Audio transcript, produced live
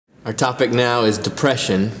Our topic now is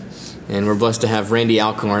depression, and we're blessed to have Randy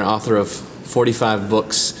Alcorn, author of 45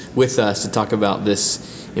 books, with us to talk about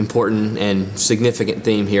this important and significant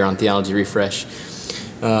theme here on Theology Refresh.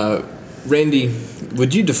 Randy,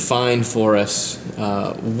 would you define for us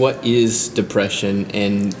what is depression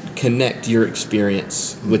and connect your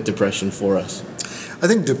experience with depression for us? I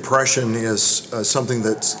think depression is something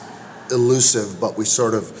that's elusive, but we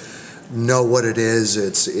sort of know what it is.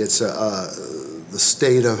 It's the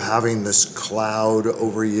state of having this cloud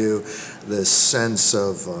over you, this sense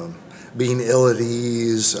of being ill at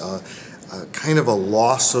ease, kind of a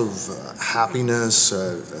loss of happiness,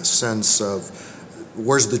 a sense of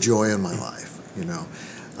where's the joy in my life, you know.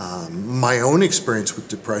 My own experience with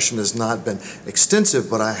depression has not been extensive,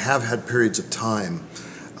 but I have had periods of time,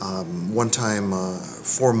 one time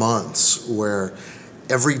 4 months, where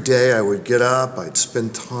every day I would get up, I'd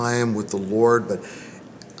spend time with the Lord, but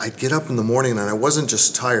I'd get up in the morning and I wasn't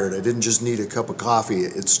just tired. I didn't just need a cup of coffee.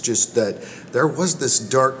 It's just that there was this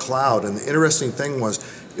dark cloud. And the interesting thing was,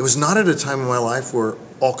 it was not at a time in my life where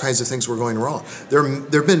all kinds of things were going wrong. There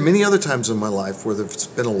have been many other times in my life where there's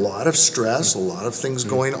been a lot of stress, a lot of things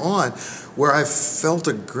going on, where I felt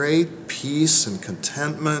a great peace and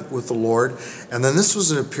contentment with the Lord. And then this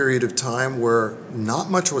was in a period of time where not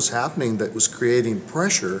much was happening that was creating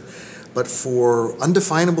pressure, but for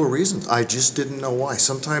undefinable reasons. I just didn't know why.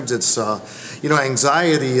 Sometimes it's,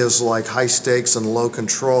 anxiety is like high stakes and low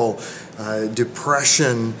control.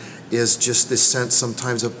 Depression is just this sense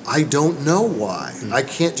sometimes of, I don't know why. Mm-hmm. I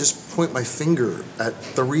can't just point my finger at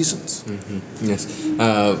the reasons. Mm-hmm. Yes.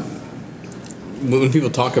 When people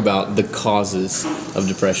talk about the causes of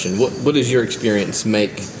depression, what does your experience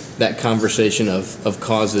make that conversation of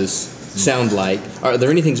causes sound like? Are there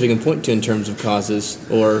any things we can point to in terms of causes,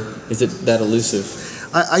 or is it that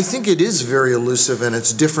elusive? I think it is very elusive, and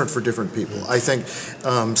it's different for different people. I think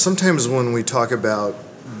sometimes when we talk about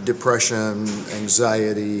depression,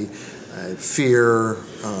 anxiety, fear,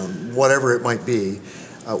 whatever it might be,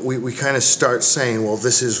 we kind of start saying, well,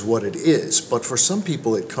 this is what it is. But for some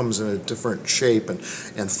people, it comes in a different shape and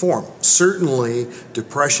form. Certainly,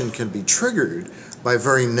 depression can be triggered by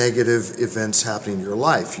very negative events happening in your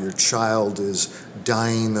life. Your child is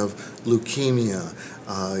dying of leukemia.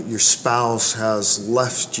 Your spouse has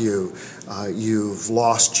left you. You've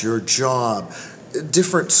lost your job.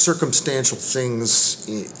 Different circumstantial things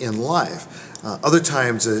in life. Other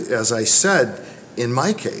times, as I said, in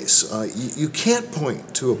my case, you can't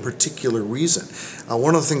point to a particular reason.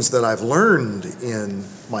 One of the things that I've learned in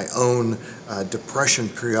my own depression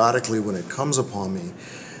periodically when it comes upon me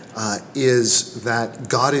is that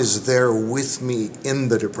God is there with me in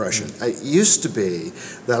the depression. It used to be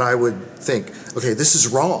that I would think, okay, this is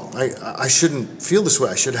wrong. I shouldn't feel this way.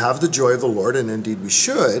 I should have the joy of the Lord, and indeed we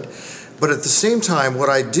should. But at the same time, what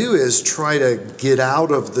I do is try to get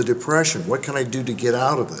out of the depression. What can I do to get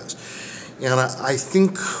out of this? And I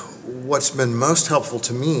think what's been most helpful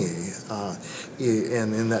to me,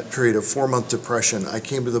 and in that period of 4-month depression, I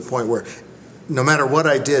came to the point where no matter what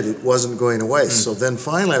I did, it wasn't going away. So then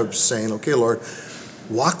finally I was saying, okay, Lord,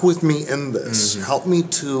 walk with me in this. Mm-hmm. Help me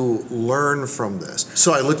to learn from this.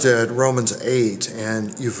 So I looked at Romans 8,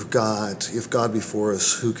 and if God before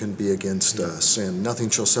us, who can be against us? And nothing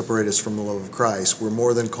shall separate us from the love of Christ. We're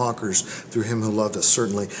more than conquerors through him who loved us.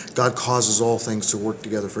 Certainly, God causes all things to work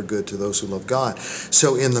together for good to those who love God.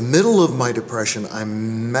 So in the middle of my depression,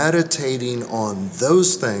 I'm meditating on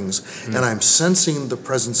those things, and I'm sensing the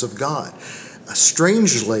presence of God.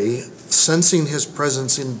 Strangely, sensing his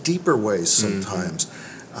presence in deeper ways sometimes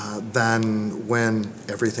than when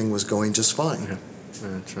everything was going just fine. Yeah,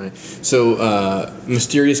 that's right. So,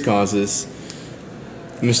 mysterious causes,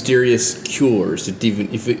 mysterious cures,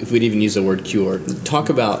 if we'd even use the word cure. Talk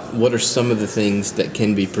about what are some of the things that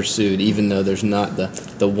can be pursued, even though there's not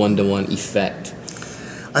the one-to-one effect.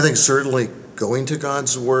 I think certainly going to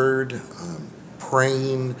God's Word,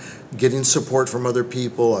 praying, getting support from other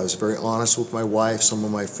people. I was very honest with my wife, some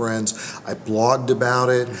of my friends. I blogged about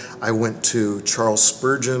it. I went to Charles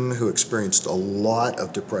Spurgeon, who experienced a lot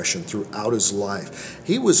of depression throughout his life.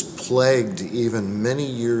 He was plagued even many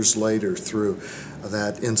years later through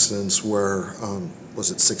that instance where,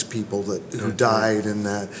 was it 6 people who died in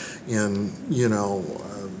that,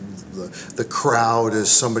 the crowd as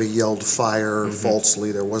somebody yelled fire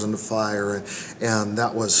falsely. There wasn't a fire, and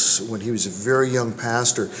that was when he was a very young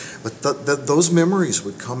pastor. But those memories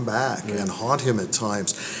would come back and haunt him at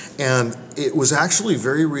times. And it was actually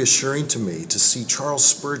very reassuring to me to see Charles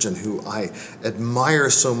Spurgeon, who I admire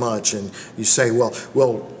so much. And you say, well,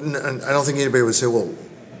 I don't think anybody would say, well,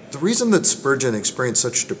 The reason that Spurgeon experienced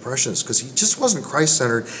such depression is because he just wasn't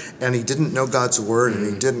Christ-centered, and he didn't know God's word, and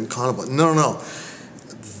he didn't contemplate. No.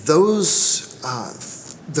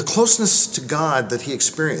 The closeness to God that he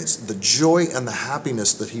experienced, the joy and the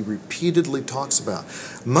happiness that he repeatedly talks about,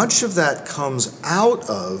 much of that comes out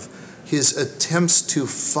of his attempts to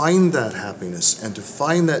find that happiness and to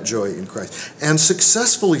find that joy in Christ, and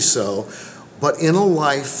successfully so, but in a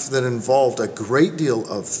life that involved a great deal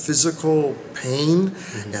of physical pain,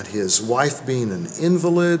 and his wife being an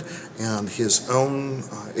invalid, and his own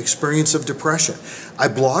experience of depression. I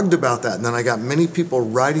blogged about that, and then I got many people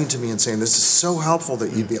writing to me and saying, this is so helpful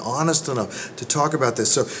that you'd be honest enough to talk about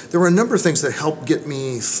this. So there were a number of things that helped get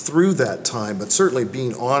me through that time, but certainly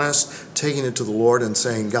being honest, taking it to the Lord and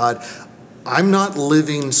saying, God, I'm not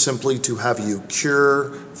living simply to have you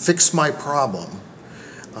fix my problem,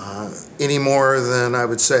 any more than I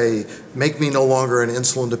would say, make me no longer an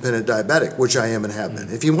insulin-dependent diabetic, which I am and have been.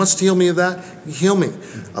 If he wants to heal me of that, heal me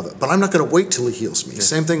of it. But I'm not going to wait till he heals me.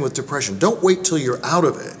 Same thing with depression. Don't wait till you're out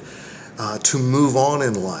of it to move on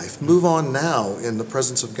in life. Move on now in the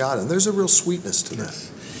presence of God. And there's a real sweetness to that.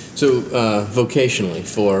 So vocationally,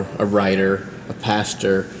 for a writer, a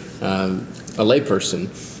pastor, a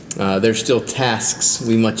layperson, there's still tasks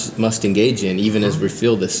we must engage in, even as we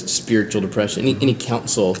feel this spiritual depression. Any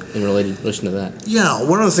counsel in relation to that? Yeah,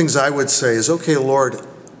 one of the things I would say is, okay, Lord,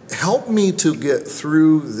 help me to get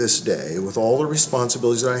through this day with all the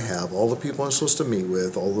responsibilities that I have, all the people I'm supposed to meet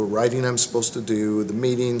with, all the writing I'm supposed to do, the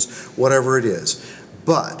meetings, whatever it is.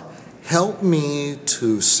 But help me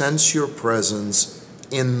to sense your presence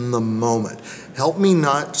in the moment. Help me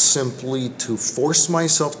not simply to force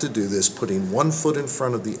myself to do this, putting one foot in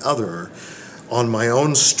front of the other on my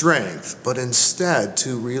own strength, but instead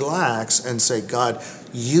to relax and say, God,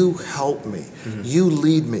 you help me, you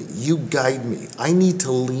lead me, you guide me. I need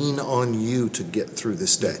to lean on you to get through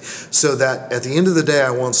this day, so that at the end of the day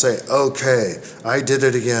I won't say, okay, I did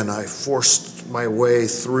it again, I forced my way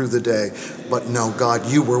through the day, but no, God,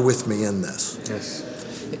 you were with me in this. Yes.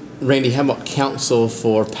 Randy, how about counsel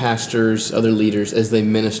for pastors, other leaders, as they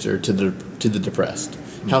minister to the depressed?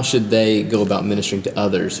 How should they go about ministering to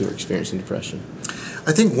others who are experiencing depression?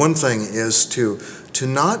 I think one thing is to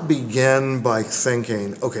not begin by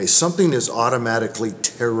thinking, okay, something is automatically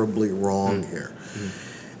terribly wrong here.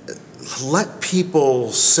 Let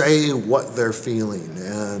people say what they're feeling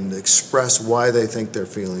and express why they think they're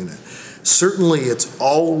feeling it. Certainly, it's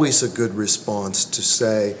always a good response to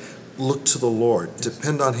say, look to the Lord,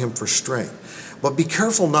 depend on him for strength. But be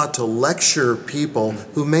careful not to lecture people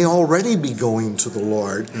who may already be going to the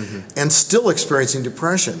Lord and still experiencing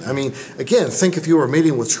depression. I mean, again, think if you were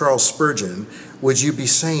meeting with Charles Spurgeon, would you be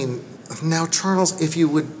saying, now, Charles, if you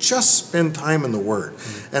would just spend time in the Word,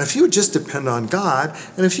 and if you would just depend on God,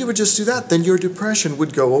 and if you would just do that, then your depression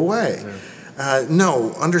would go away.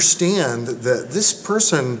 No, understand that this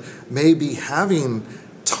person may be having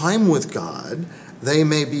time with God. They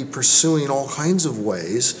may be pursuing all kinds of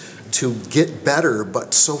ways to get better,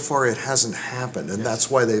 but so far it hasn't happened, and that's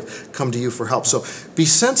why they've come to you for help. So be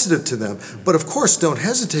sensitive to them, but of course don't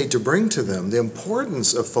hesitate to bring to them the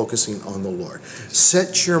importance of focusing on the Lord.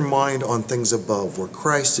 Set your mind on things above, where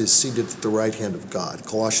Christ is seated at the right hand of God,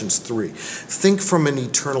 Colossians 3. Think from an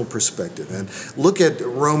eternal perspective, and look at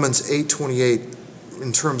Romans 8:28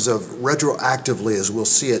 in terms of retroactively, as we'll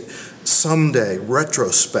see it someday,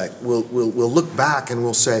 retrospect. We'll look back and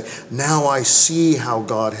we'll say, now I see how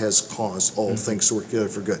God has caused all things to work together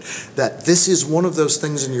for good. That this is one of those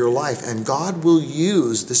things in your life, and God will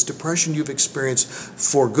use this depression you've experienced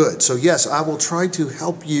for good. So yes, I will try to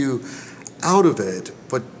help you out of it,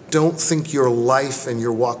 but don't think your life and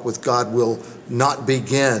your walk with God will not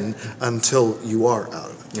begin until you are out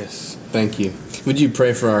of it. Yes, thank you. Would you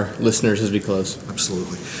pray for our listeners as we close?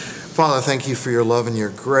 Absolutely. Father, thank you for your love and your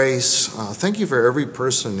grace. Thank you for every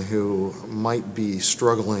person who might be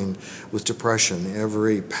struggling with depression,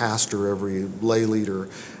 every pastor, every lay leader,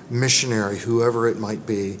 missionary, whoever it might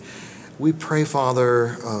be. We pray,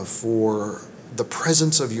 Father, for the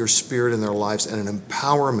presence of your Spirit in their lives and an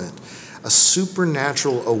empowerment, a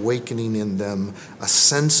supernatural awakening in them, a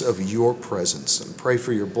sense of your presence. And pray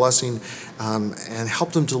for your blessing and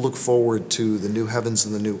help them to look forward to the new heavens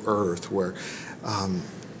and the new earth, where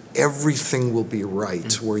everything will be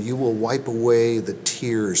right, where you will wipe away the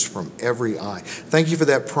tears from every eye. Thank you for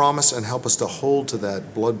that promise, and help us to hold to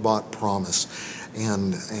that blood-bought promise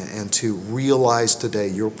and to realize today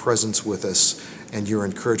your presence with us and your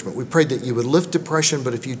encouragement. We prayed that you would lift depression,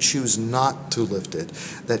 but if you choose not to lift it,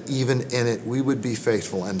 that even in it we would be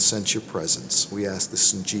faithful and sense your presence. We ask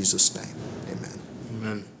this in Jesus' name.